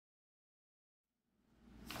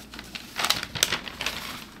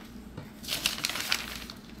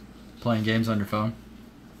Playing games on your phone?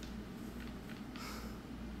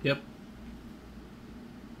 Yep.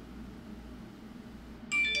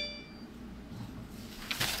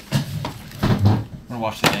 I'm gonna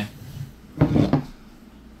watch the game.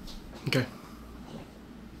 Okay.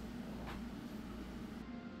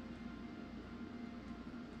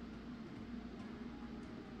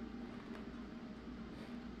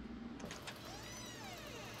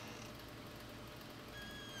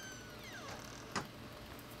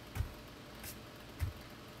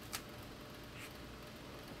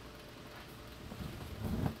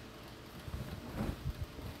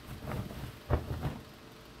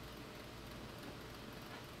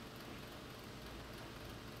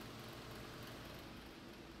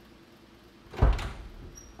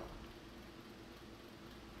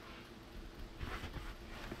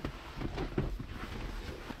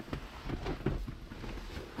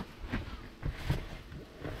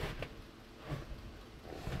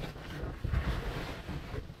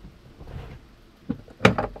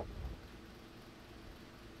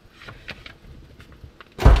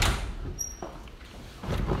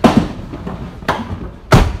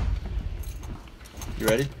 You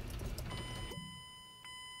ready?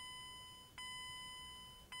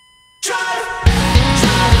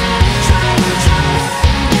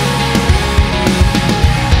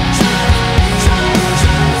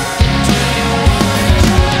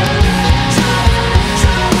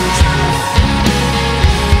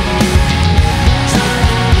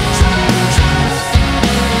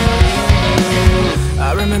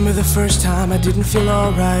 I remember the first time I didn't feel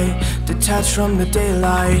alright, detached from the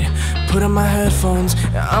daylight. Put on my headphones,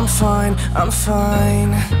 yeah, I'm fine, I'm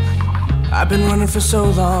fine. I've been running for so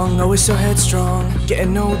long, always so headstrong,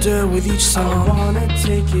 getting older with each song. I wanna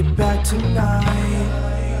take it back tonight.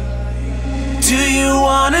 Do you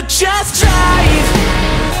wanna just drive?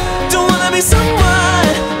 Don't wanna be someone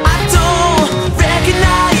I don't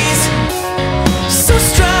recognize. So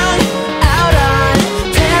strung out on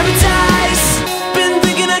paradise. Been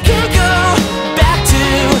thinking I can't go back to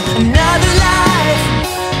another life.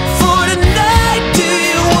 For tonight, do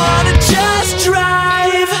you wanna just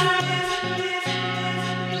drive?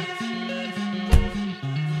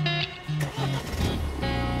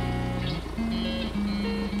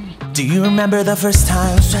 Do you remember the first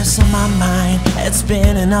time? Stress on my mind, it's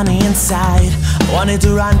spinning on the inside. I wanted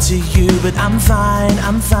to run to you, but I'm fine,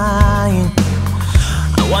 I'm fine.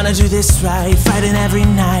 I wanna do this right, fighting every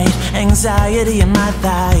night. Anxiety in my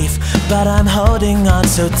life, but I'm holding on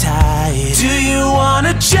so tight. Do you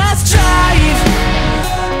wanna just drive?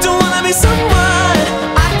 Don't wanna be someone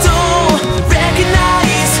I don't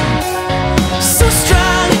recognize. So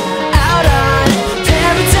strung out on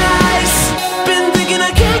paradise. Been thinking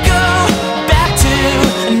I can't go back to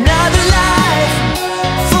another life.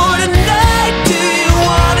 For tonight, do you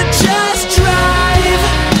wanna just drive?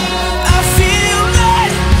 I feel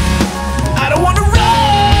right, I don't wanna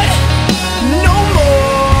run no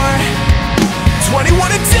more.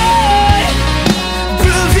 21 to die,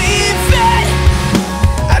 believe it.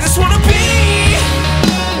 I just wanna be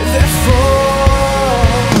there for.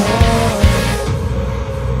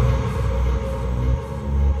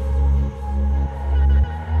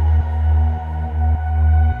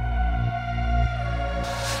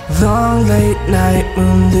 Long late night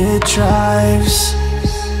moonlit drives,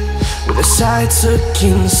 with the sights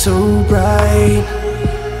looking so bright,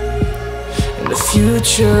 and the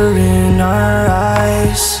future in our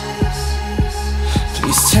eyes.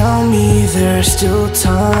 Please tell me there's still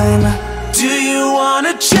time.